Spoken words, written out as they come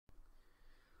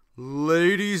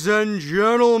Ladies and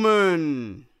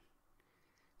gentlemen,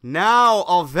 now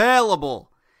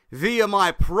available via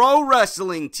my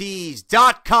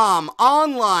ProWrestlingTees.com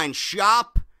online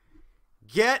shop,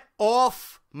 Get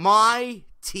Off My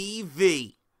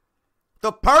TV.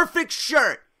 The perfect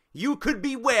shirt you could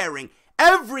be wearing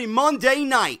every Monday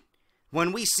night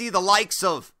when we see the likes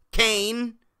of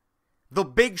Kane, The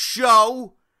Big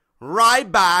Show,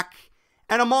 Ryback,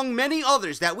 and among many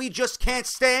others that we just can't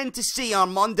stand to see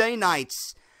on Monday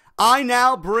nights. I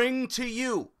now bring to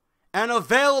you and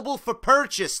available for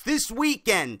purchase this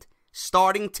weekend,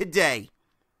 starting today.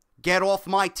 Get Off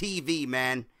My TV,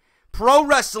 man.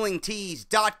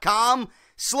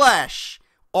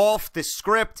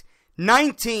 ProWrestlingTees.com/offthescript,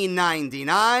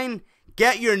 $19.99.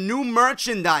 Get your new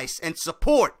merchandise and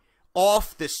support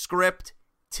Off the Script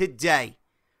today.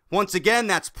 Once again,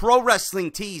 that's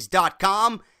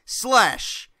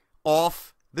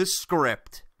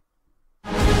ProWrestlingTees.com/offthescript.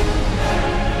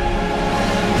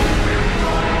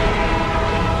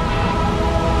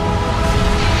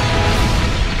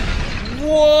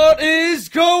 What is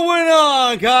going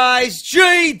on, guys?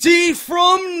 JD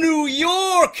from New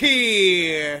York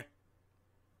here.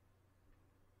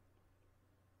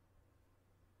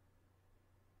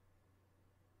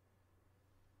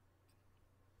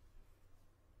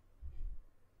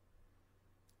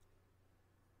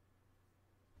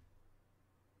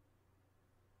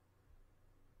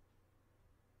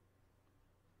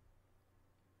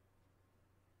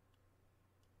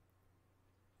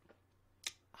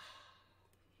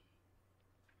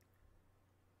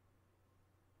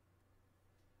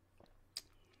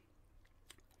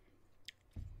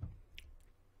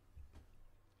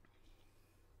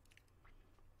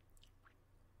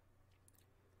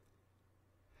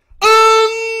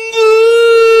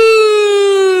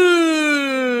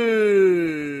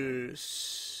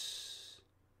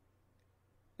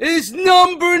 Is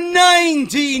number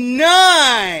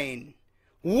 99,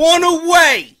 one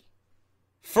away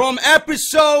from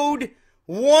episode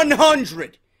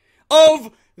 100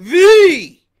 of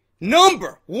the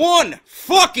number one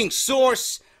fucking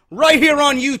source right here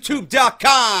on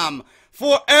YouTube.com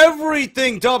for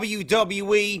everything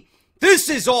WWE. This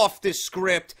is Off the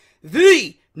Script,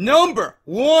 the number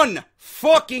one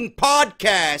fucking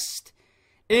podcast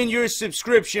in your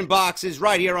subscription boxes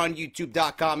right here on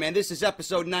YouTube.com, man. This is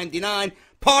episode 99,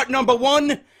 part number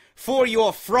 1 for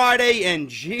your Friday, and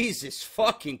Jesus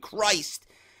fucking Christ,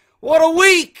 what a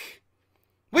week!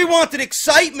 We wanted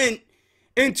excitement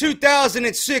in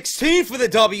 2016 for the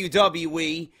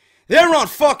WWE. They're on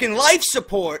fucking life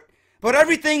support, but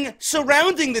everything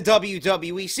surrounding the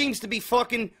WWE seems to be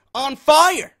fucking on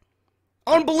fire.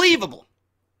 Unbelievable.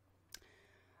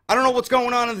 I don't know what's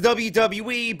going on in the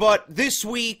WWE, but this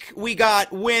week we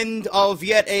got wind of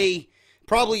yet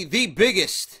probably the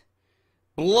biggest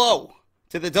blow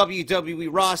to the WWE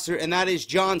roster, and that is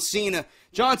John Cena.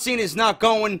 John Cena is not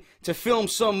going to film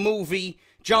some movie.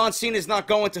 John Cena is not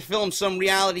going to film some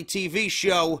reality TV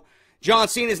show. John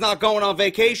Cena is not going on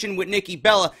vacation with Nikki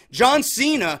Bella. John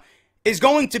Cena is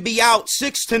going to be out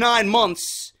 6 to 9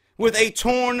 months with a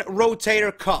torn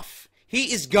rotator cuff.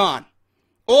 He is gone.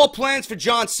 All plans for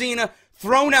John Cena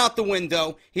thrown out the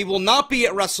window. He will not be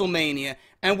at WrestleMania,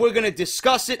 and we're going to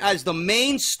discuss it as the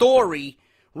main story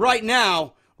right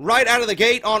now, right out of the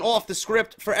gate on Off the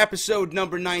Script for episode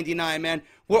number 99, man.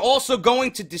 We're also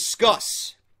going to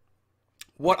discuss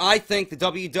what I think the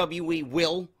WWE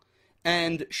will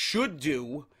and should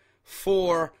do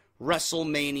for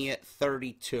WrestleMania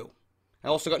 32. I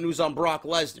also got news on Brock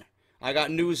Lesnar. I got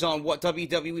news on what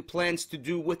WWE plans to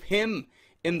do with him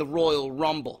in the Royal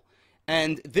Rumble.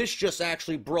 And this just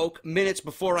actually broke minutes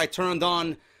before I turned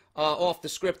on Off the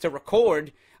Script to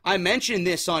record. I mentioned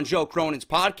this on JoeCronin's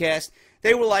podcast.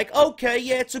 They were like, okay,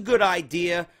 yeah, it's a good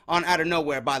idea, on Out of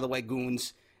Nowhere, by the way,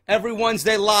 goons. Every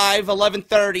Wednesday live,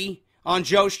 11:30 on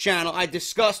Joe's channel, I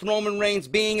discussed Roman Reigns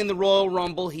being in the Royal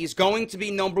Rumble. He's going to be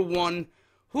number 1.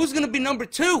 Who's going to be number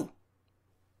 2?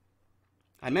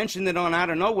 I mentioned it on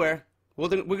Out of Nowhere. We're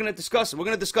going to discuss it. We're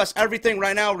going to discuss everything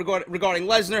right now regarding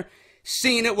Lesnar,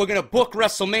 Cena. We're going to book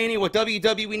WrestleMania, what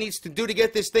WWE needs to do to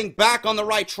get this thing back on the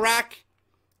right track.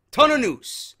 Ton of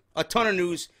news. A ton of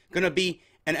news. Going to be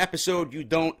an episode you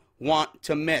don't want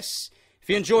to miss. If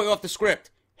you enjoy Off the Script,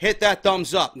 hit that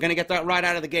thumbs up. I'm going to get that right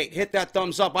out of the gate. Hit that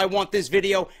thumbs up. I want this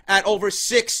video at over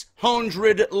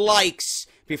 600 likes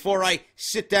before I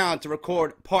sit down to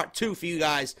record part 2 for you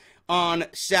guys on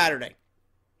Saturday.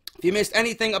 If you missed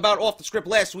anything about Off the Script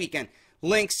last weekend,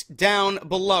 links down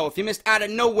below. If you missed Out of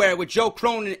Nowhere with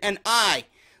JoeCronin and I,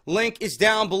 link is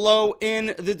down below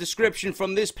in the description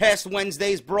from this past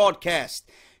Wednesday's broadcast.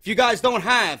 If you guys don't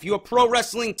have your pro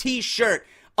wrestling t-shirt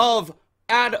of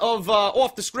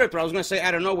Off the Script, or I was going to say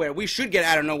Out of Nowhere. We should get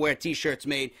Out of Nowhere t-shirts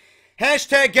made.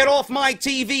 Hashtag Get Off My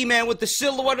TV, man, with the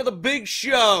silhouette of the Big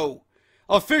Show.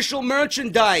 Official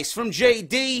merchandise from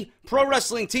JD,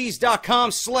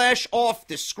 ProWrestlingTees.com/Off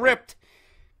the Script.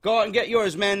 Go out and get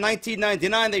yours, man.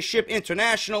 $19.99. They ship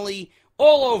internationally,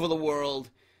 all over the world.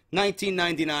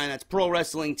 $19.99. That's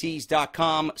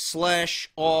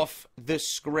ProWrestlingTees.com/Off the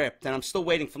Script. And I'm still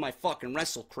waiting for my fucking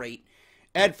Wrestle Crate.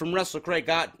 Ed from Wrestle Crate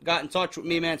got in touch with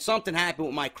me, man. Something happened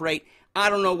with my crate. I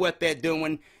don't know what they're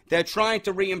doing. They're trying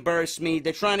to reimburse me.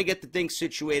 They're trying to get the thing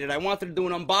situated. I wanted to do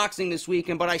an unboxing this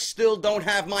weekend, but I still don't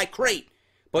have my crate.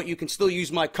 But you can still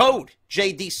use my code.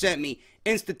 JD sent me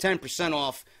instant 10%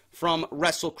 off from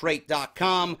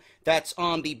WrestleCrate.com. That's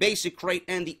on the basic crate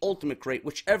and the ultimate crate,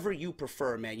 whichever you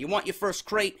prefer, man. You want your first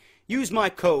crate? Use my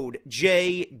code.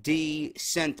 JD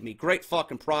sent me. Great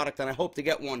fucking product, and I hope to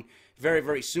get one very,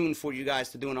 very soon for you guys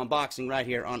to do an unboxing right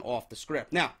here on Off the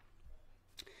Script. Now,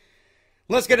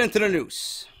 let's get into the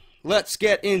news. Let's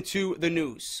get into the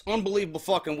news. Unbelievable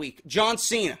fucking week. John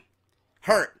Cena,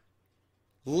 hurt.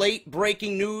 Late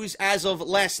breaking news as of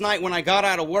last night when I got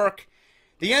out of work.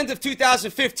 The end of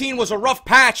 2015 was a rough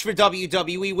patch for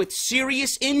WWE with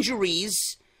serious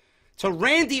injuries to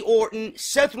Randy Orton,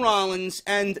 Seth Rollins,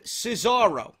 and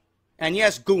Cesaro. And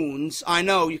yes, goons, I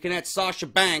know you can add Sasha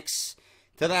Banks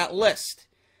to that list.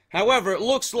 However, it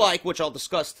looks like, which I'll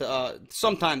discuss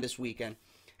sometime this weekend,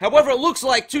 however, it looks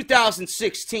like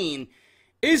 2016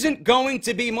 isn't going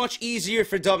to be much easier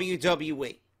for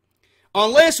WWE.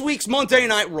 On last week's Monday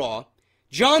Night Raw,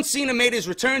 John Cena made his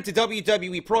return to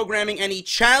WWE programming and he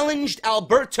challenged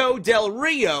Alberto Del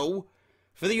Rio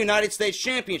for the United States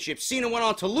Championship. Cena went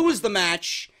on to lose the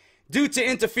match due to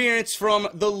interference from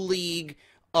the League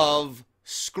of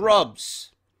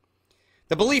Scrubs.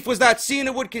 The belief was that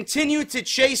Cena would continue to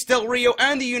chase Del Rio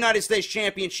and the United States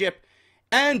Championship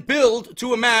and build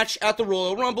to a match at the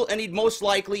Royal Rumble, and he'd most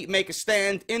likely make a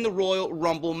stand in the Royal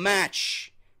Rumble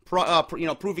match,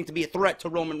 proving to be a threat to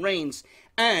Roman Reigns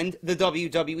and the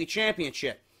WWE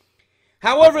Championship.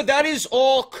 However, that is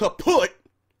all kaput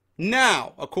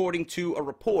now, according to a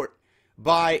report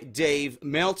by Dave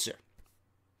Meltzer.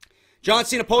 John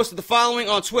Cena posted the following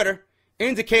on Twitter,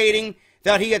 indicating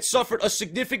that he had suffered a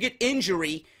significant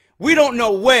injury. We don't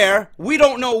know where, we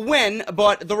don't know when,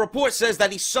 but the report says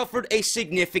that he suffered a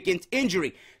significant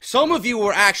injury. Some of you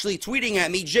were actually tweeting at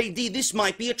me, JD, this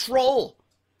might be a troll.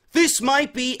 This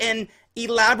might be an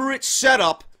elaborate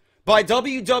setup by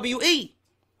WWE.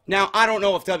 Now, I don't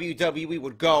know if WWE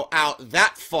would go out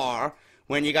that far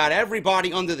when you got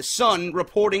everybody under the sun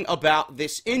reporting about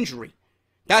this injury.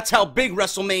 That's how big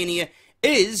WrestleMania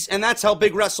is, and that's how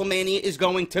big WrestleMania is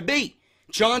going to be.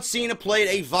 John Cena played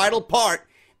a vital part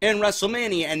in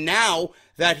WrestleMania, and now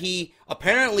that he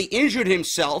apparently injured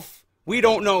himself, we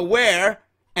don't know where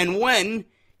and when,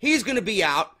 he's going to be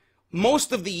out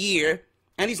most of the year,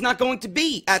 and he's not going to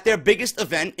be at their biggest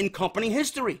event in company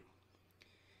history.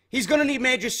 He's going to need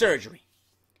major surgery.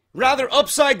 Rather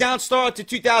upside down start to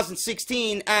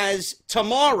 2016, as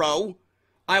tomorrow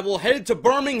I will head to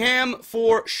Birmingham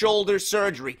for shoulder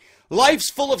surgery. Life's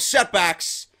full of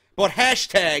setbacks, but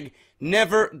hashtag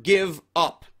never give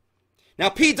up. Now,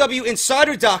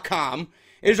 PWInsider.com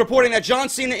is reporting that John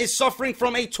Cena is suffering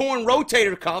from a torn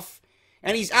rotator cuff,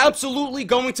 and he's absolutely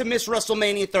going to miss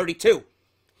WrestleMania 32.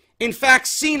 In fact,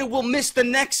 Cena will miss the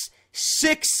next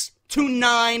 6 to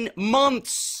 9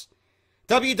 months.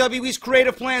 WWE's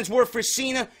creative plans were for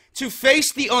Cena to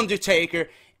face The Undertaker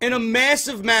in a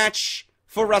massive match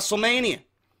for WrestleMania.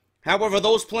 However,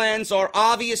 those plans are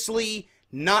obviously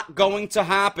not going to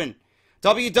happen.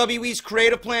 WWE's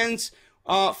creative plans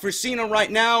for Cena right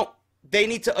now, they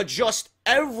need to adjust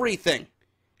everything.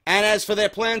 And as for their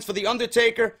plans for The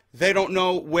Undertaker, they don't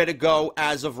know where to go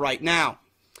as of right now.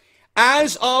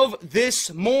 As of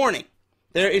this morning,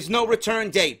 there is no return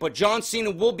date, but John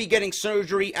Cena will be getting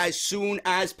surgery as soon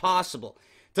as possible.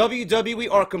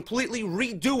 WWE are completely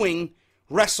redoing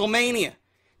WrestleMania.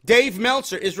 Dave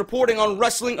Meltzer is reporting on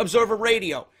Wrestling Observer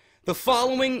Radio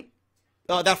following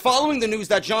the news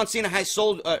that John Cena has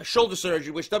shoulder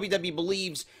surgery, which WWE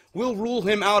believes will rule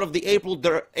him out of the April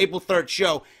 3rd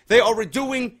show. They are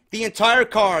redoing the entire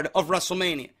card of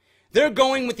WrestleMania. They're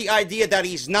going with the idea that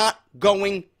he's not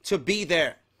going to be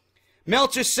there.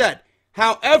 Meltzer said,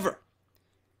 however,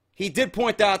 he did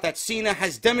point out that Cena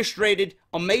has demonstrated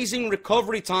amazing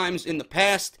recovery times in the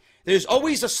past. There's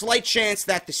always a slight chance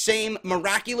that the same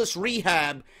miraculous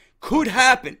rehab could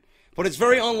happen, but it's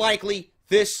very unlikely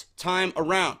this time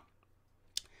around.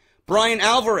 Brian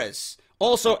Alvarez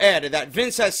also added that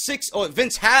Vince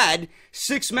had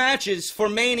 6 matches for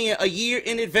Mania a year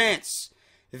in advance.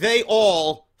 They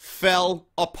all fell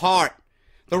apart.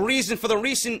 The reason for the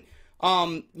recent,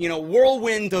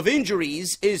 whirlwind of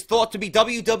injuries is thought to be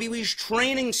WWE's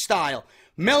training style.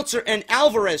 Meltzer and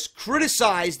Alvarez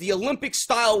criticized the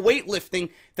Olympic-style weightlifting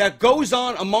that goes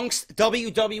on amongst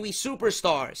WWE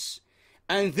superstars.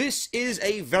 And this is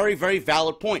a very, very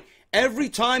valid point. Every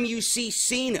time you see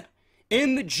Cena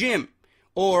in the gym,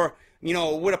 or,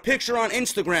 with a picture on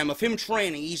Instagram of him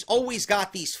training, he's always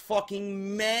got these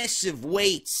fucking massive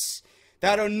weights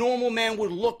that a normal man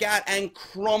would look at and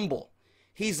crumble.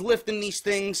 He's lifting these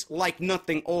things like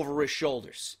nothing over his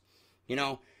shoulders.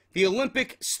 The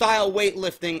Olympic-style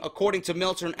weightlifting, according to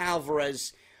Meltzer and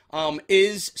Alvarez,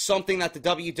 is something that the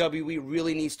WWE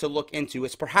really needs to look into.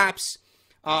 It's perhaps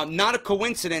not a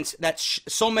coincidence that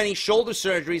so many shoulder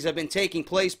surgeries have been taking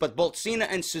place, but both Cena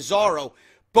and Cesaro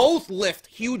both lift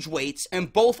huge weights,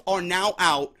 and both are now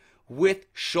out with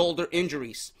shoulder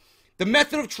injuries. The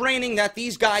method of training that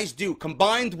these guys do,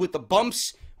 combined with the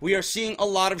bumps, we are seeing a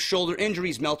lot of shoulder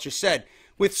injuries, Meltzer said.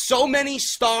 With so many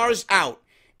stars out,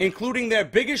 including their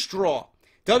biggest draw,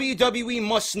 WWE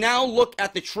must now look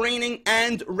at the training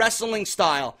and wrestling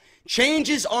style.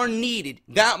 Changes are needed.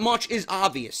 That much is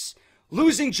obvious.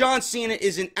 Losing John Cena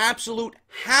is an absolute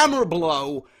hammer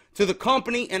blow to the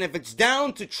company, and if it's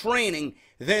down to training,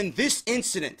 then this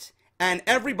incident and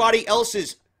everybody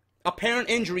else's apparent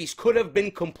injuries could have been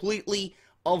completely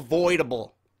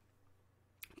avoidable.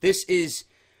 This is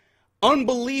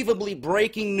unbelievably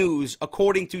breaking news,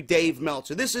 according to Dave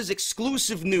Meltzer. This is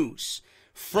exclusive news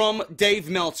from Dave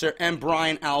Meltzer and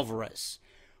Brian Alvarez.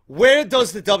 Where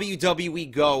does the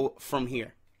WWE go from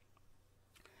here?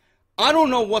 I don't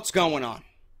know what's going on.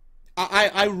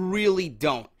 I really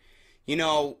don't.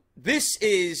 This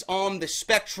is on the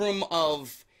spectrum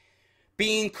of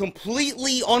being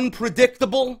completely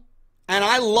unpredictable, and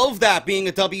I love that being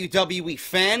a WWE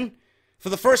fan. For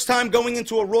the first time going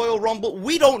into a Royal Rumble,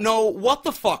 we don't know what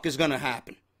the fuck is going to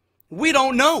happen. We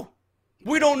don't know.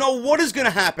 We don't know what is going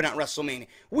to happen at WrestleMania.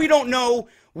 We don't know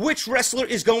which wrestler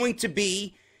is going to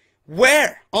be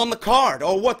where on the card,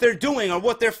 or what they're doing, or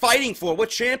what they're fighting for, what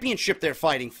championship they're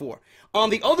fighting for. On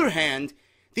the other hand,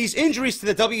 these injuries to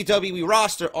the WWE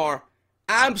roster are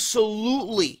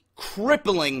absolutely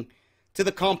crippling to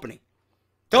the company.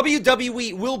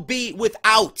 WWE will be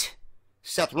without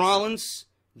Seth Rollins,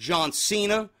 John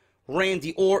Cena,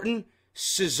 Randy Orton,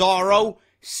 Cesaro,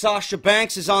 Sasha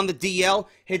Banks is on the DL,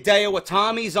 Hideo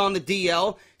Itami is on the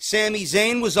DL, Sami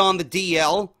Zayn was on the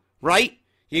DL, right?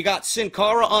 You got Sin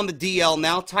Cara on the DL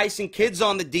now, Tyson Kidd's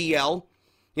on the DL.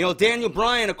 Daniel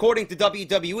Bryan, according to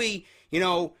WWE,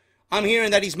 I'm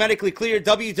hearing that he's medically cleared.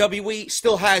 WWE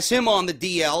still has him on the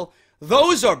DL.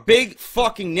 Those are big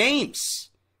fucking names.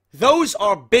 Those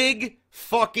are big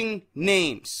fucking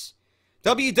names.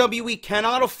 WWE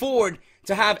cannot afford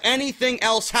to have anything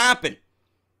else happen.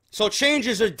 So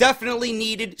changes are definitely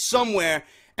needed somewhere,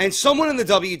 and someone in the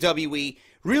WWE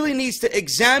really needs to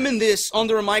examine this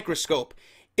under a microscope.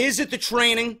 Is it the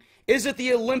training? Is it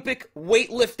the Olympic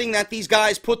weightlifting that these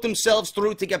guys put themselves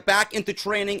through to get back into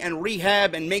training and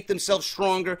rehab and make themselves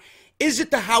stronger? Is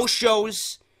it the house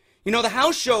shows? The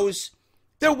house shows,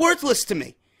 they're worthless to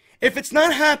me. If it's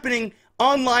not happening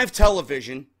on live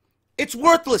television, it's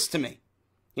worthless to me.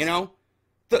 The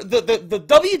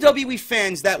WWE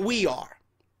fans that we are,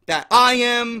 that I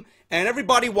am, and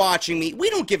everybody watching me, we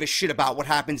don't give a shit about what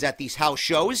happens at these house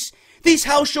shows. These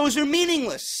house shows are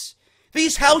meaningless.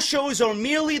 These house shows are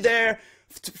merely there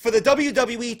for the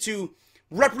WWE to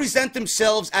represent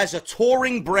themselves as a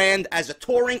touring brand, as a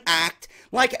touring act,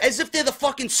 like as if they're the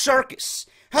fucking circus.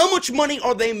 How much money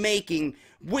are they making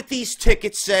with these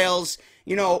ticket sales?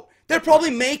 They're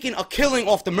probably making a killing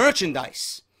off the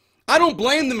merchandise. I don't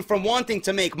blame them for wanting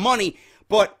to make money,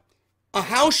 but a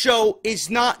house show is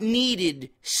not needed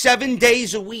 7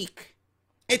 days a week.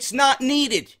 It's not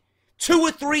needed. 2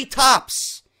 or 3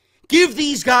 tops. Give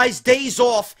these guys days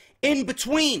off in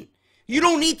between. You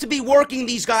don't need to be working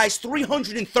these guys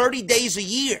 330 days a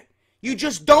year. You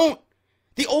just don't.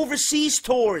 The overseas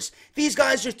tours, these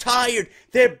guys are tired.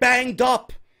 They're banged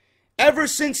up. Ever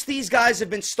since these guys have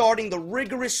been starting the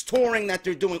rigorous touring that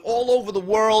they're doing all over the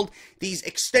world, these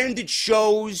extended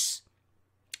shows,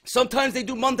 sometimes they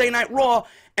do Monday Night Raw,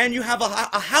 and you have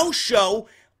a house show,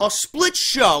 a split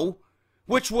show,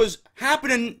 which was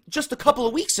happening just a couple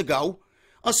of weeks ago.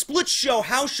 A split show,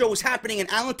 house show was happening in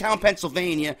Allentown,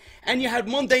 Pennsylvania, and you had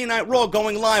Monday Night Raw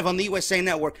going live on the USA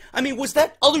Network. I mean, was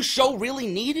that other show really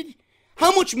needed?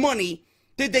 How much money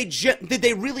did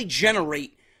they really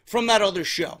generate from that other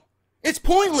show? It's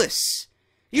pointless.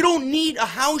 You don't need a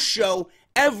house show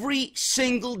every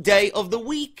single day of the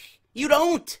week. You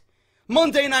don't.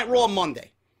 Monday Night Raw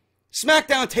Monday.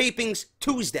 SmackDown tapings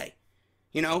Tuesday.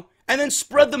 You know? And then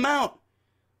spread them out.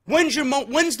 When's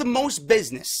the most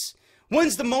business?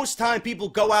 When's the most time people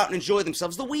go out and enjoy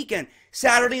themselves? The weekend.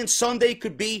 Saturday and Sunday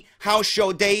could be house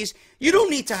show days. You don't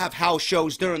need to have house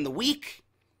shows during the week.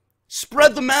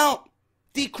 Spread them out.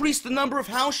 Decrease the number of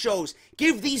house shows.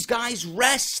 Give these guys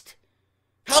rest.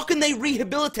 How can they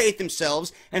rehabilitate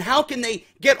themselves, and how can they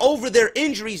get over their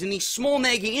injuries and these small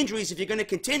nagging injuries if you're going to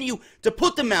continue to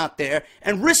put them out there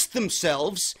and risk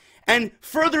themselves and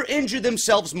further injure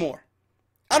themselves more?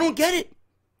 I don't get it.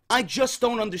 I just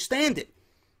don't understand it.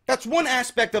 That's one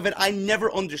aspect of it I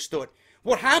never understood.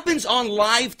 What happens on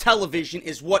live television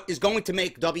is what is going to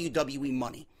make WWE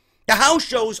money. The house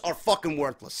shows are fucking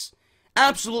worthless.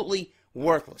 Absolutely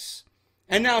worthless.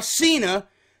 And now Cena,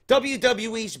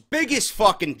 WWE's biggest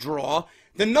fucking draw,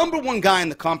 the #1 guy in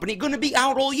the company, going to be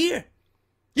out all year.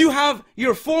 You have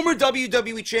your former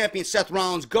WWE Champion Seth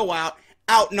Rollins go out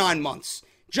 9 months.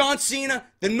 John Cena,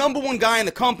 the #1 guy in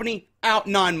the company, out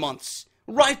 9 months.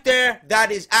 Right there,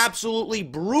 that is absolutely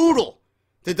brutal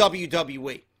to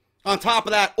WWE. On top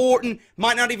of that, Orton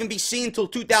might not even be seen until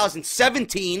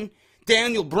 2017.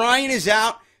 Daniel Bryan is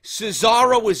out.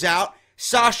 Cesaro is out.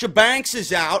 Sasha Banks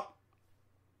is out.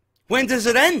 When does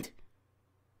it end?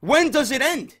 When does it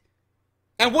end?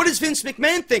 And what is Vince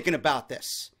McMahon thinking about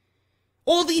this?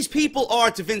 All these people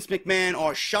are to Vince McMahon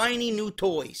are shiny new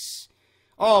toys.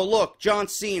 Oh, look, John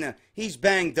Cena, he's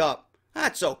banged up.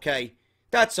 That's okay.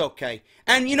 That's okay.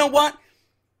 And you know what?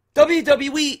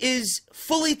 WWE is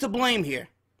fully to blame here.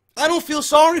 I don't feel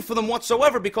sorry for them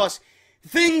whatsoever because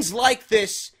things like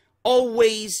this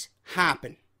always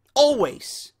happen.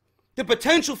 Always. The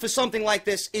potential for something like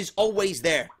this is always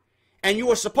there. And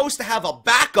you are supposed to have a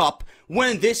backup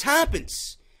when this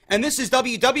happens. And this is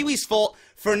WWE's fault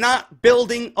for not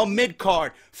building a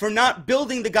mid-card, for not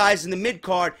building the guys in the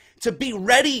mid-card to be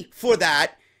ready for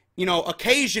that, you know,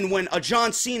 occasion when a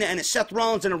John Cena and a Seth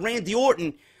Rollins and a Randy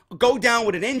Orton go down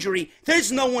with an injury.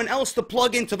 There's no one else to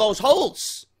plug into those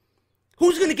holes.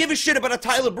 Who's going to give a shit about a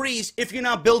Tyler Breeze if you're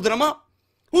not building him up?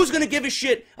 Who's going to give a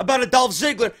shit about a Dolph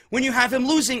Ziggler when you have him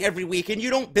losing every week and you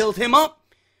don't build him up?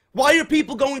 Why are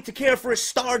people going to care for a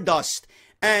Stardust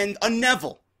and a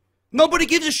Neville? Nobody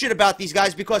gives a shit about these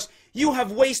guys because you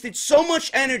have wasted so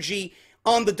much energy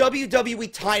on the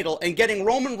WWE title and getting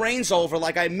Roman Reigns over,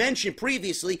 like I mentioned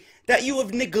previously, that you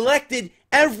have neglected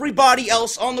everybody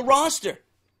else on the roster.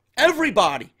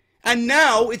 Everybody. And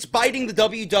now it's biting the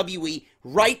WWE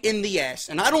right in the ass.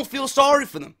 And I don't feel sorry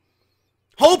for them.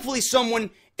 Hopefully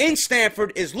someone in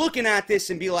Stamford is looking at this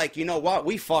and be like, you know what,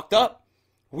 we fucked up.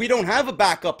 We don't have a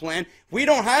backup plan. We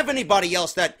don't have anybody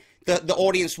else that the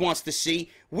audience wants to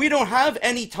see. We don't have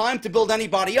any time to build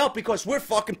anybody up because we're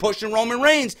fucking pushing Roman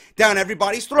Reigns down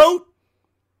everybody's throat.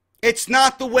 It's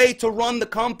not the way to run the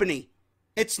company.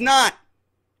 It's not.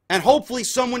 And hopefully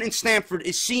someone in Stamford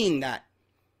is seeing that.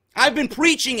 I've been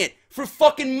preaching it for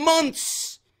fucking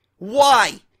months.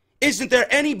 Why isn't there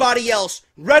anybody else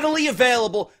readily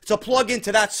available to plug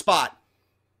into that spot?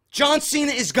 John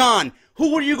Cena is gone.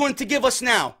 Who are you going to give us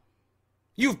now?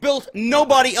 You've built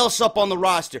nobody else up on the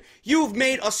roster. You've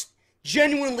made us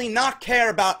genuinely not care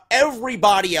about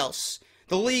everybody else.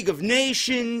 The League of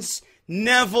Nations,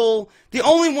 Neville. The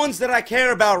only ones that I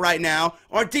care about right now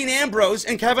are Dean Ambrose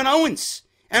and Kevin Owens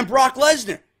and Brock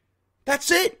Lesnar. That's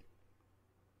it.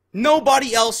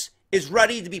 Nobody else is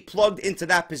ready to be plugged into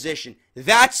that position.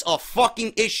 That's a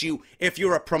fucking issue if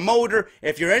you're a promoter,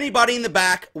 if you're anybody in the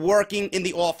back working in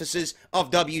the offices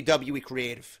of WWE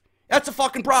Creative. That's a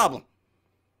fucking problem.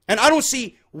 And I don't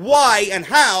see why and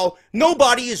how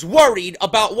nobody is worried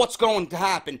about what's going to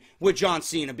happen with John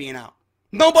Cena being out.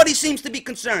 Nobody seems to be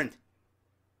concerned.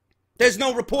 There's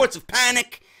no reports of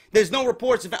panic. There's no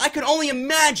reports of... I can only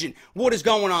imagine what is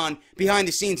going on behind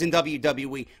the scenes in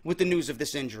WWE with the news of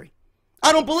this injury.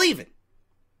 I don't believe it.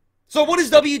 So what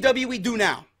does WWE do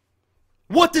now?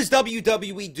 What does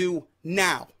WWE do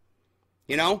now?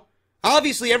 You know?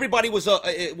 Obviously, everybody was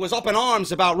up in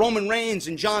arms about Roman Reigns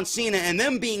and John Cena and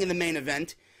them being in the main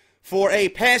event for a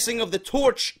passing of the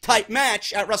torch type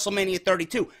match at WrestleMania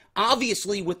 32.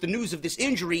 Obviously, with the news of this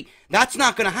injury, that's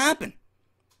not going to happen.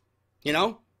 You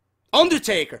know?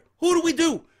 Undertaker. Who do we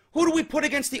do? Who do we put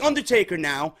against The Undertaker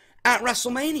now at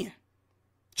WrestleMania?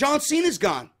 John Cena's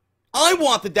gone. I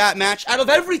wanted that match out of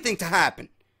everything to happen.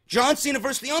 John Cena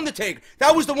versus The Undertaker.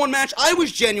 That was the one match I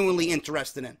was genuinely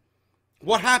interested in.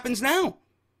 What happens now?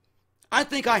 I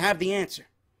think I have the answer.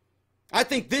 I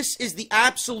think this is the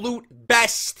absolute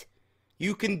best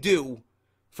you can do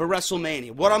for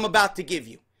WrestleMania. What I'm about to give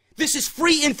you. This is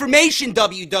free information,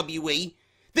 WWE.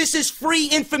 This is free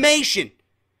information.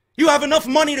 You have enough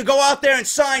money to go out there and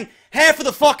sign half of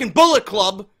the fucking Bullet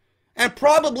Club and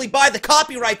probably buy the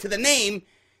copyright to the name.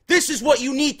 This is what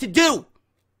you need to do.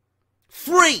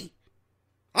 Free.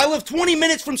 I live 20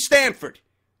 minutes from Stamford.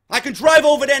 I can drive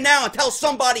over there now and tell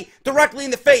somebody directly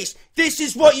in the face, this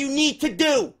is what you need to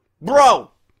do,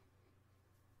 bro.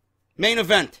 Main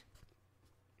event.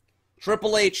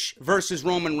 Triple H versus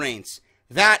Roman Reigns.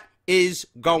 That is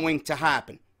going to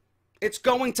happen. It's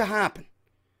going to happen.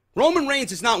 Roman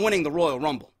Reigns is not winning the Royal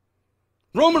Rumble.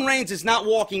 Roman Reigns is not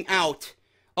walking out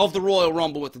of the Royal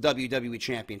Rumble with the WWE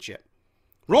Championship.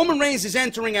 Roman Reigns is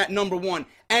entering at number 1.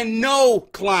 And no,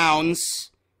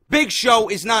 clowns, Big Show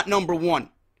is not number 1.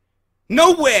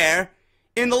 Nowhere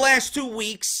in the last 2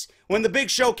 weeks when the Big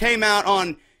Show came out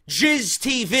on Jizz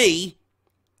TV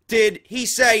did he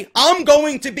say, I'm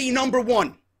going to be number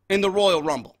 1 in the Royal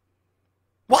Rumble.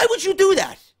 Why would you do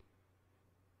that?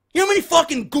 You know how many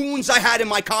fucking goons I had in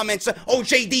my comments? Oh,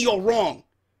 JD, you're wrong.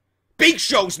 Big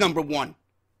Show's number 1.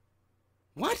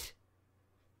 What?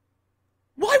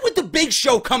 Why would the Big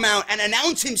Show come out and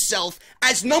announce himself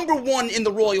as number 1 in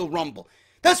the Royal Rumble?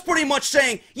 That's pretty much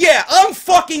saying, yeah, I'm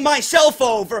fucking myself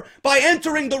over by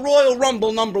entering the Royal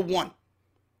Rumble number 1.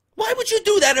 Why would you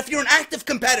do that if you're an active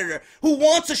competitor who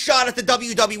wants a shot at the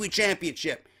WWE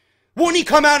Championship? Wouldn't he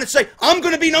come out and say, I'm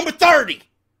going to be number 30?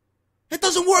 It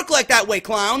doesn't work like that way,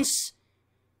 clowns.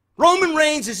 Roman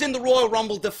Reigns is in the Royal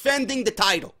Rumble defending the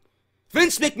title.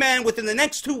 Vince McMahon, within the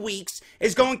next 2 weeks,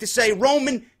 is going to say,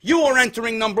 Roman, you are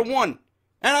entering number 1.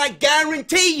 And I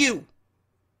guarantee you,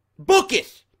 book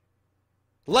it.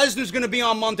 Lesnar's going to be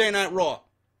on Monday Night Raw.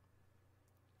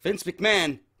 Vince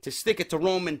McMahon, to stick it to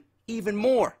Roman even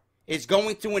more, is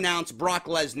going to announce Brock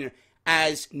Lesnar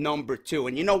as number 2.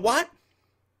 And you know what?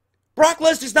 Brock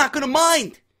Lesnar's not going to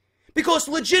mind. Because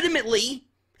legitimately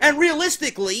and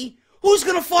realistically, who's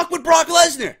going to fuck with Brock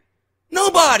Lesnar?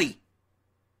 Nobody.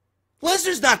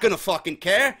 Lesnar's not going to fucking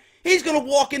care. He's going to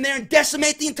walk in there and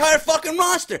decimate the entire fucking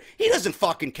roster. He doesn't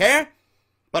fucking care.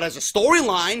 But as a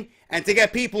storyline, and to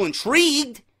get people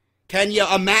intrigued, can you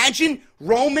imagine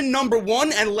Roman number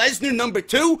 1 and Lesnar number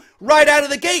 2 right out of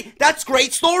the gate? That's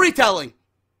great storytelling.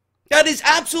 That is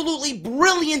absolutely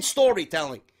brilliant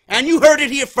storytelling. And you heard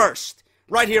it here first,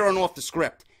 right here on Off the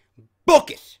Script.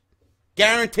 Book it.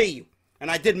 Guarantee you.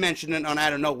 And I did mention it on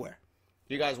Out of Nowhere.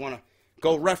 You guys want to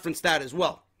go reference that as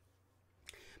well.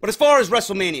 But as far as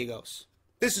WrestleMania goes,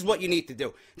 this is what you need to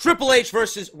do. Triple H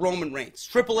versus Roman Reigns.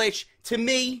 Triple H, to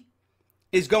me,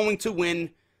 is going to win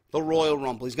the Royal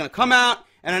Rumble. He's going to come out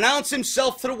and announce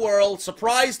himself to the world,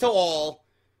 surprise to all,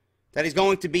 that he's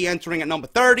going to be entering at number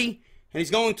 30, and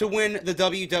he's going to win the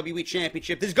WWE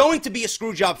Championship. There's going to be a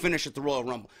screwjob finish at the Royal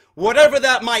Rumble. Whatever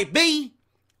that might be,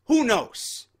 who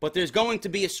knows? But there's going to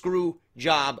be a screw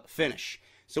job finish.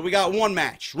 So we got one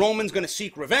match. Roman's going to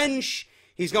seek revenge.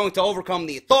 He's going to overcome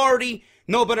the Authority.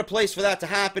 No better place for that to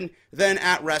happen than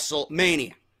at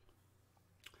WrestleMania.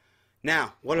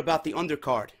 Now, what about the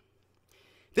undercard?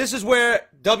 This is where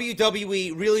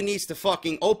WWE really needs to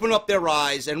fucking open up their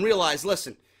eyes and realize,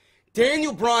 listen,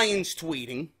 Daniel Bryan's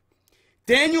tweeting.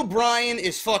 Daniel Bryan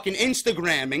is fucking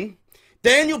Instagramming.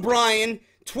 Daniel Bryan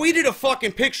tweeted a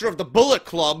fucking picture of the Bullet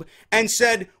Club and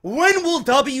said, when will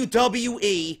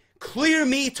WWE clear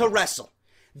me to wrestle?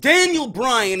 Daniel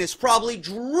Bryan is probably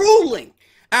drooling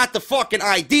at the fucking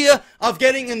idea of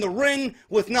getting in the ring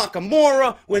with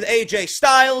Nakamura, with AJ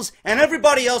Styles, and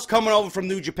everybody else coming over from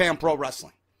New Japan Pro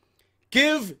Wrestling.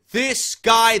 Give this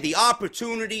guy the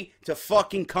opportunity to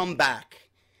fucking come back.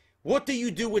 What do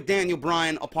you do with Daniel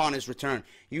Bryan upon his return?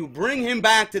 You bring him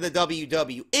back to the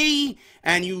WWE,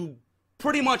 and you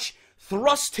pretty much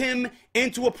thrust him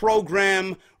into a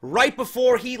program right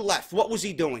before he left. What was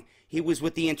he doing? He was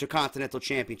with the Intercontinental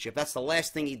Championship. That's the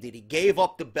last thing he did. He gave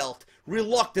up the belt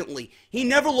reluctantly. He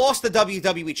never lost the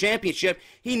WWE Championship.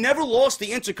 He never lost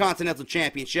the Intercontinental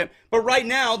Championship. But right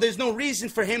now, there's no reason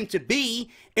for him to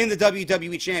be in the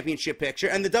WWE Championship picture.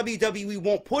 And the WWE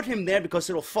won't put him there because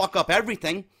it'll fuck up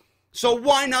everything. So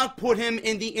why not put him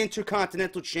in the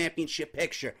Intercontinental Championship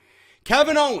picture?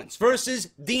 Kevin Owens versus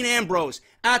Dean Ambrose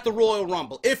at the Royal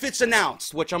Rumble. If it's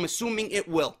announced, which I'm assuming it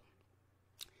will.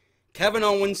 Kevin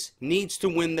Owens needs to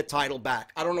win the title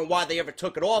back. I don't know why they ever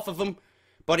took it off of him,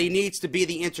 but he needs to be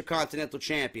the Intercontinental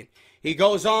Champion. He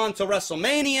goes on to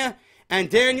WrestleMania, and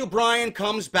Daniel Bryan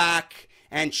comes back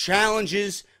and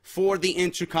challenges for the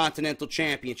Intercontinental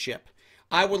Championship.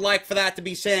 I would like for that to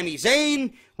be Sami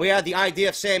Zayn. We had the idea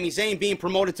of Sami Zayn being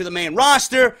promoted to the main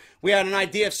roster. We had an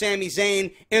idea of Sami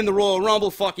Zayn in the Royal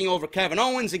Rumble fucking over Kevin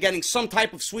Owens and getting some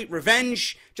type of sweet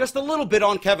revenge, just a little bit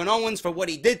on Kevin Owens for what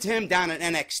he did to him down at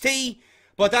NXT.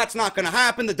 But that's not going to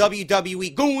happen. The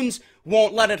WWE goons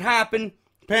won't let it happen.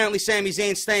 Apparently Sami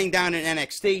Zayn's staying down in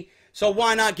NXT. So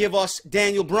why not give us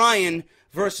Daniel Bryan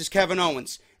versus Kevin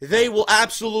Owens? They will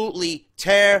absolutely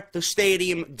tear the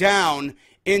stadium down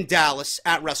in Dallas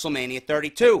at WrestleMania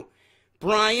 32.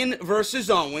 Bryan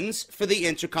versus Owens for the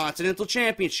Intercontinental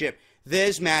Championship.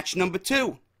 There's match number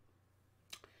 2.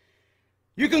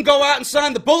 You can go out and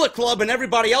sign the Bullet Club and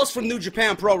everybody else from New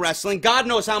Japan Pro Wrestling. God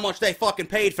knows how much they fucking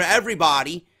paid for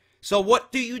everybody. So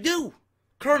what do?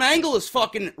 Kurt Angle is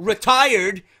fucking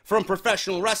retired from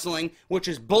professional wrestling, which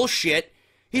is bullshit.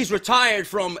 He's retired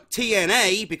from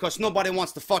TNA because nobody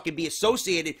wants to fucking be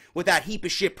associated with that heap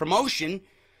of shit promotion.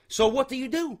 So what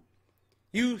do?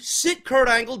 You sit Kurt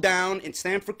Angle down in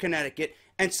Stamford, Connecticut,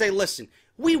 and say, listen,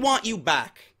 we want you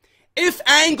back. If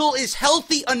Angle is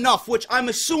healthy enough, which I'm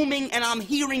assuming and I'm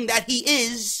hearing that he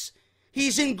is,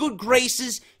 he's in good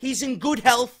graces, he's in good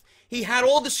health, he had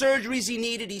all the surgeries he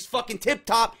needed, he's fucking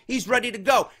tip-top, he's ready to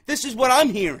go. This is what I'm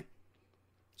hearing.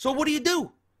 So what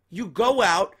do? You go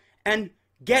out and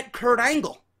get Kurt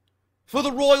Angle for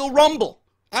the Royal Rumble.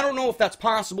 I don't know if that's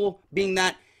possible, being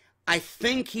that I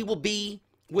think he will be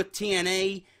with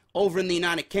TNA over in the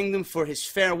United Kingdom for his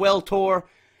farewell tour.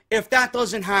 If that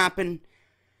doesn't happen,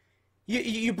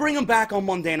 you bring him back on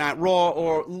Monday Night Raw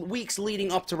or weeks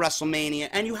leading up to WrestleMania,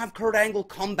 and you have Kurt Angle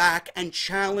come back and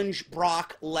challenge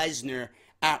Brock Lesnar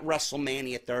at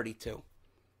WrestleMania 32.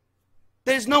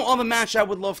 There's no other match I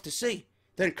would love to see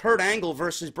than Kurt Angle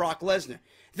versus Brock Lesnar.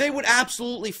 They would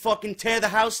absolutely fucking tear the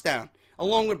house down,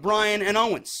 along with Bryan and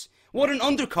Owens. What an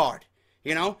undercard,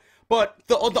 you know? But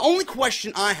the only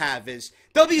question I have is,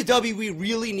 WWE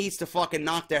really needs to fucking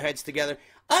knock their heads together.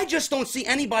 I just don't see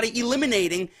anybody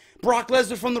eliminating Brock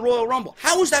Lesnar from the Royal Rumble.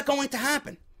 How is that going to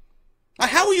happen?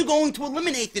 How are you going to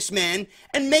eliminate this man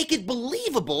and make it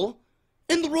believable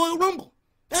in the Royal Rumble?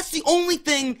 That's the only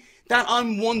thing that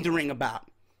I'm wondering about.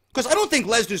 Because I don't think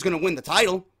Lesnar's going to win the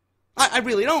title. I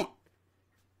really don't.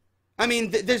 I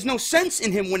mean, there's no sense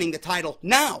in him winning the title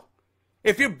now.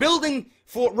 If you're building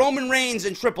for Roman Reigns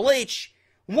and Triple H,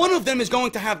 one of them is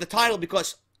going to have the title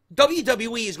because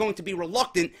WWE is going to be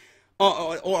reluctant,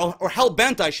 or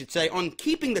hell-bent, I should say, on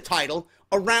keeping the title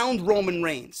around Roman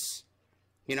Reigns.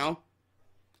 You know?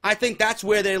 I think that's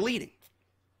where they're leading.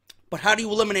 But how do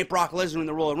you eliminate Brock Lesnar in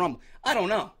the Royal Rumble? I don't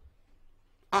know.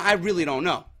 I really don't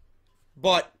know.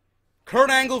 But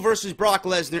Kurt Angle versus Brock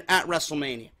Lesnar at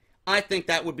WrestleMania. I think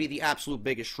that would be the absolute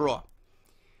biggest draw.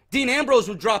 Dean Ambrose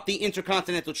would drop the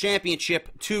Intercontinental Championship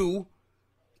to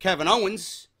Kevin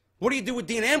Owens. What do you do with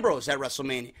Dean Ambrose at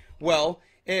WrestleMania? Well,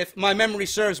 if my memory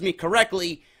serves me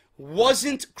correctly,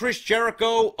 wasn't Chris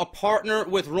Jericho a partner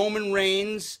with Roman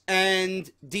Reigns and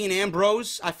Dean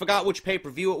Ambrose? I forgot which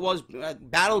pay-per-view it was.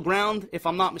 Battleground, if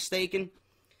I'm not mistaken.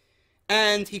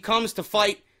 And he comes to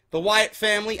fight the Wyatt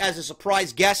family as a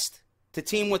surprise guest to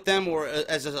team with them, or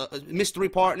as a mystery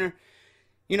partner.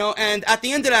 You know, and at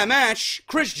the end of that match,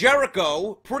 Chris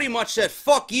Jericho pretty much said,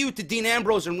 fuck you to Dean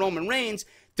Ambrose and Roman Reigns.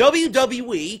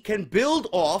 WWE can build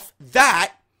off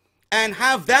that and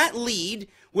have that lead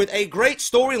with a great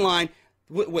storyline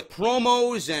with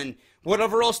promos and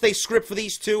whatever else they script for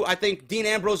these two. I think Dean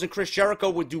Ambrose and Chris Jericho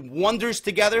would do wonders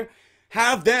together.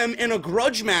 Have them in a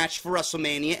grudge match for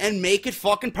WrestleMania and make it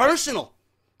fucking personal.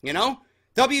 You know?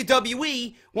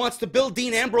 WWE wants to build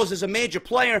Dean Ambrose as a major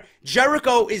player.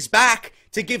 Jericho is back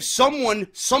to give someone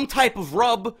some type of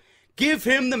rub. Give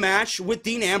him the match with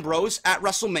Dean Ambrose at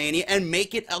WrestleMania and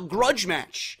make it a grudge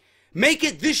match. Make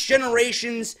it this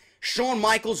generation's Shawn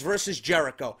Michaels versus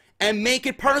Jericho. And make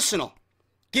it personal.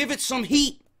 Give it some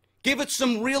heat. Give it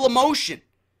some real emotion.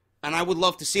 And I would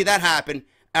love to see that happen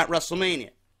at WrestleMania.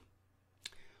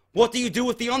 What do you do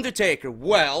with The Undertaker?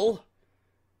 Well,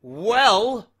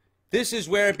 this is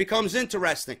where it becomes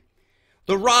interesting.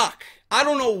 The Rock. I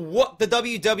don't know what the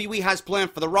WWE has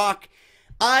planned for The Rock.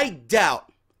 I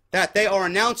doubt that they are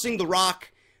announcing The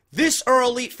Rock this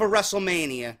early for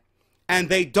WrestleMania, and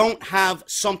they don't have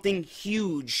something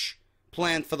huge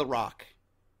planned for The Rock.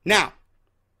 Now,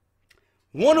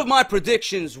 one of my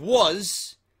predictions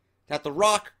was that The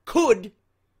Rock could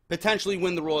potentially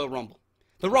win the Royal Rumble.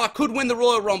 The Rock could win the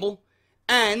Royal Rumble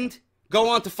and go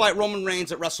on to fight Roman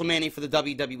Reigns at WrestleMania for the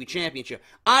WWE Championship.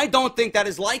 I don't think that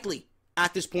is likely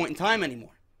at this point in time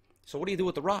anymore. So what do you do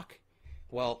with The Rock?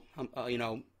 Well, you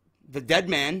know, the dead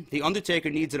man, The Undertaker,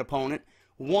 needs an opponent.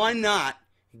 Why not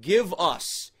give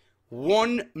us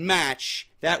one match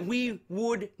that we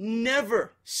would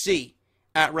never see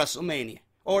at WrestleMania,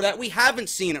 or that we haven't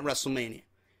seen at WrestleMania.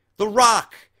 The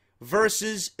Rock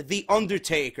versus The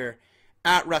Undertaker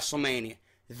at WrestleMania.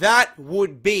 That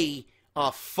would be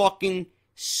a fucking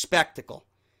spectacle.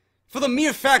 For the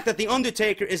mere fact that The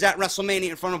Undertaker is at WrestleMania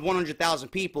in front of 100,000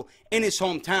 people in his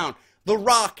hometown, The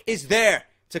Rock is there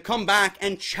to come back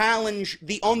and challenge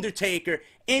The Undertaker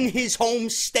in his home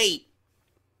state.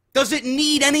 Does it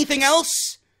need anything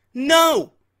else?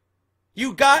 No.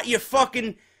 You got your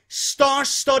fucking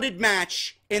star-studded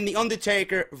match in The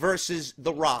Undertaker versus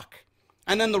The Rock.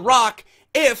 And then The Rock,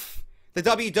 if the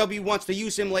WWE wants to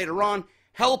use him later on,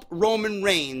 help Roman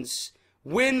Reigns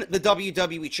win the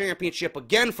WWE Championship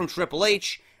again from Triple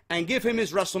H and give him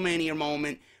his WrestleMania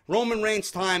moment. Roman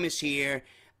Reigns' time is here.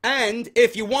 And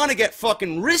if you want to get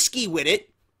fucking risky with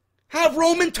it, have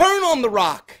Roman turn on The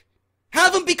Rock.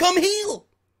 Have him become heel.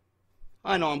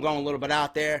 I know I'm going a little bit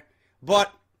out there,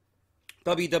 but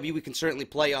WWE can certainly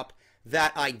play up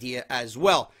that idea as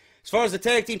well. As far as the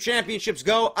tag team championships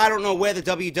go, I don't know where the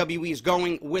WWE is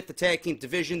going with the tag team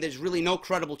division. There's really no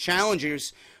credible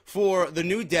challengers for the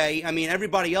New Day. I mean,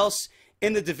 everybody else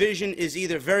in the division is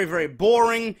either very, very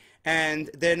boring and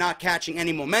they're not catching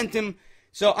any momentum.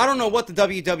 So I don't know what the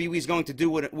WWE is going to do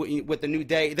with the New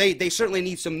Day. They certainly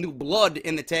need some new blood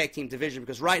in the tag team division,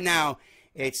 because right now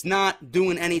it's not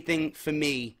doing anything for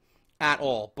me at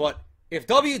all. But if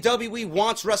WWE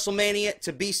wants WrestleMania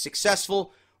to be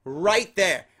successful, right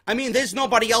there. I mean, there's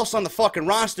nobody else on the fucking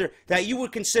roster that you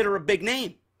would consider a big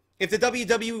name. If the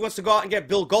WWE wants to go out and get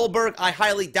Bill Goldberg, I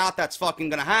highly doubt that's fucking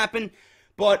going to happen.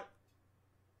 But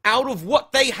out of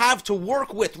what they have to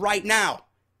work with right now,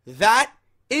 that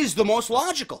is the most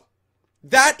logical.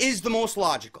 That is the most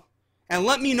logical. And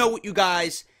let me know what you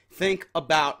guys think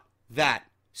about that.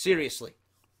 Seriously.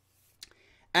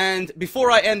 And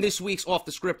before I end this week's Off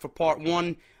the Script for Part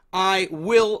 1, I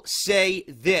will say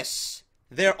this.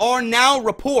 There are now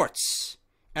reports,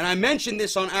 and I mentioned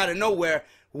this on Out of Nowhere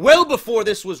well before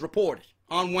this was reported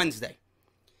on Wednesday.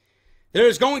 There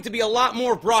is going to be a lot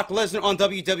more Brock Lesnar on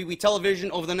WWE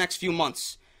television over the next few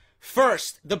months.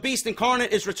 First, the Beast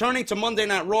Incarnate is returning to Monday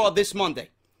Night Raw this Monday.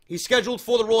 He's scheduled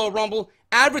for the Royal Rumble,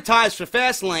 advertised for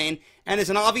Fastlane, and is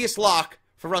an obvious lock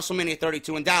for WrestleMania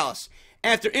 32 in Dallas.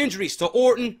 After injuries to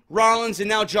Orton, Rollins, and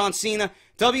now John Cena,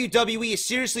 WWE is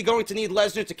seriously going to need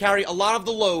Lesnar to carry a lot of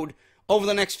the load over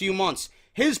the next few months.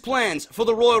 His plans for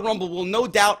the Royal Rumble will no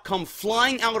doubt come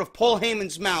flying out of Paul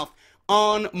Heyman's mouth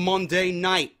on Monday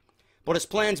night. But his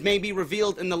plans may be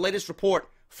revealed in the latest report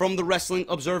from the Wrestling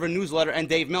Observer newsletter and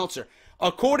Dave Meltzer.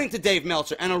 According to Dave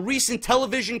Meltzer and a recent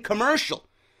television commercial,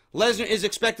 Lesnar is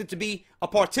expected to be a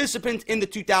participant in the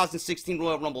 2016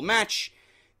 Royal Rumble match,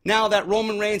 now that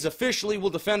Roman Reigns officially will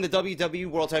defend the WWE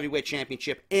World Heavyweight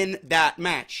Championship in that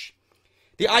match.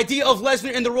 The idea of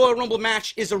Lesnar in the Royal Rumble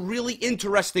match is a really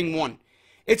interesting one.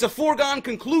 It's a foregone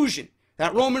conclusion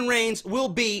that Roman Reigns will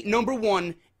be number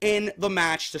one in the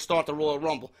match to start the Royal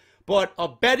Rumble. But a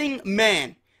betting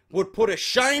man would put a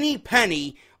shiny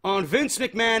penny on Vince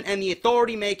McMahon and the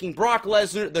Authority making Brock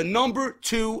Lesnar the number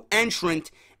 2 entrant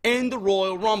in the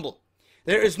Royal Rumble.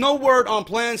 There is no word on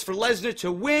plans for Lesnar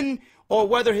to win or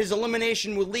whether his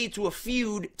elimination will lead to a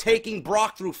feud taking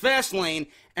Brock through Fastlane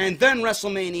and then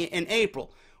WrestleMania in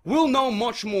April. We'll know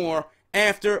much more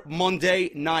after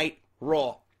Monday Night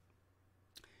Raw.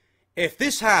 If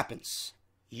this happens,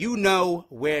 you know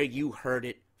where you heard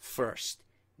it first.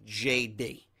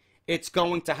 JD. It's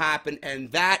going to happen,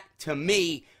 and that, to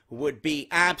me, would be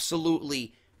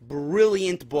absolutely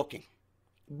brilliant booking.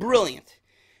 Brilliant.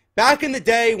 Back in the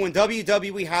day when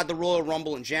WWE had the Royal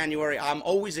Rumble in January, I'm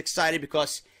always excited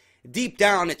because deep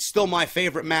down it's still my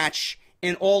favorite match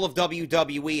in all of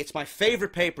WWE. It's my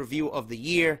favorite pay-per-view of the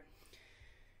year.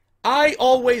 I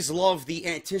always love the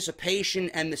anticipation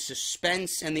and the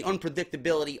suspense and the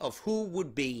unpredictability of who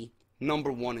would be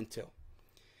number 1 and 2.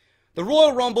 The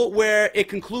Royal Rumble, where it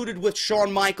concluded with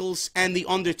Shawn Michaels and The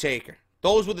Undertaker.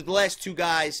 Those were the last 2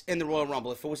 guys in the Royal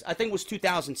Rumble. I think it was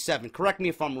 2007. Correct me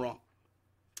if I'm wrong.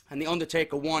 And The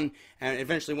Undertaker won and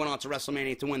eventually went on to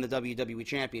WrestleMania to win the WWE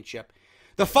Championship.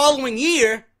 The following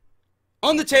year,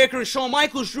 Undertaker and Shawn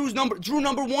Michaels drew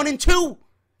number 1 and 2.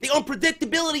 The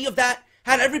unpredictability of that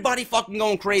had everybody fucking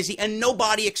going crazy, and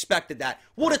nobody expected that.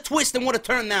 What a twist and what a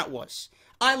turn that was.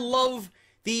 I love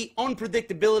the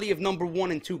unpredictability of number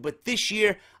 1 and 2, but this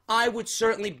year, I would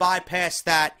certainly bypass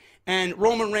that, and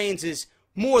Roman Reigns is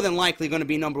more than likely going to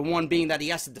be number 1, being that he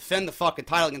has to defend the fucking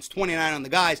title against 29 on the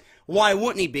guys. Why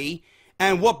wouldn't he be?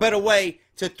 And what better way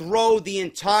to throw the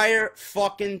entire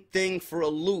fucking thing for a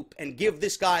loop and give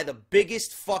this guy the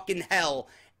biggest fucking hell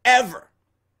ever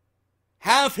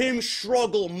Have him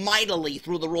struggle mightily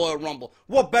through the Royal Rumble.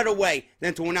 What better way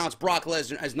than to announce Brock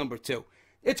Lesnar as number 2?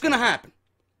 It's going to happen.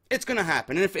 It's going to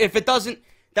happen. And if it doesn't,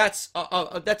 that's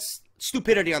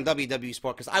stupidity on WWE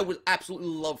Sport, because I would absolutely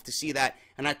love to see that,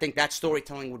 and I think that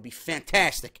storytelling would be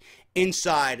fantastic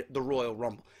inside the Royal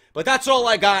Rumble. But that's all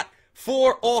I got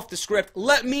for Off the Script.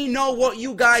 Let me know what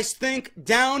you guys think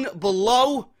down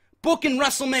below. Booking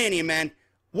WrestleMania, man.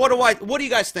 What do you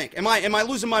guys think? Am I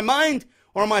losing my mind,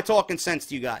 or am I talking sense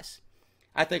to you guys?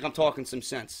 I think I'm talking some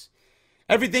sense.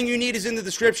 Everything you need is in the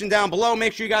description down below.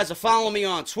 Make sure you guys are following me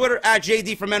on Twitter at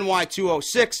JD from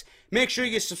NY206. Make sure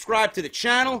you subscribe to the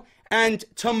channel. And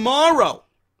tomorrow,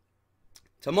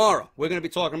 we're going to be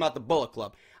talking about the Bullet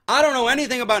Club. I don't know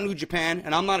anything about New Japan,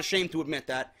 and I'm not ashamed to admit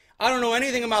that. I don't know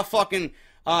anything about fucking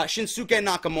Shinsuke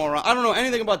Nakamura. I don't know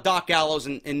anything about Doc Gallows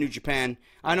in New Japan.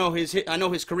 I know his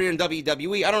career in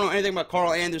WWE. I don't know anything about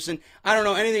Carl Anderson. I don't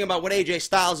know anything about what AJ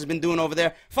Styles has been doing over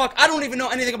there. Fuck, I don't even know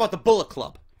anything about the Bullet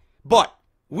Club. But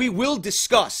we will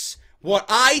discuss what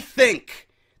I think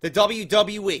the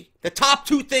WWE, the top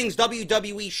 2 things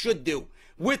WWE should do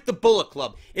with the Bullet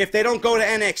Club. If they don't go to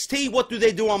NXT, what do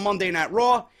they do on Monday Night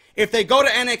Raw? If they go to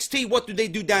NXT, what do they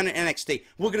do down in NXT?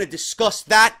 We're going to discuss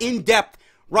that in depth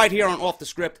right here on Off the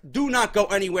Script. Do not go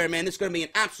anywhere, man. This is going to be an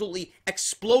absolutely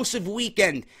explosive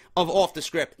weekend of Off the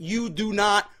Script. You do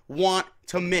not want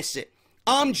to miss it.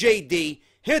 I'm JD.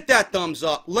 Hit that thumbs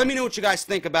up. Let me know what you guys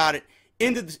think about it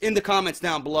in the comments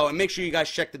down below. And make sure you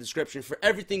guys check the description for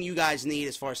everything you guys need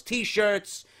as far as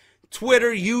t-shirts,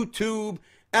 Twitter, YouTube.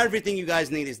 Everything you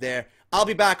guys need is there. I'll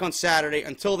be back on Saturday.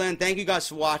 Until then, thank you guys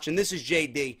for watching. This is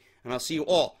JD, and I'll see you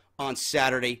all on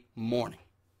Saturday morning.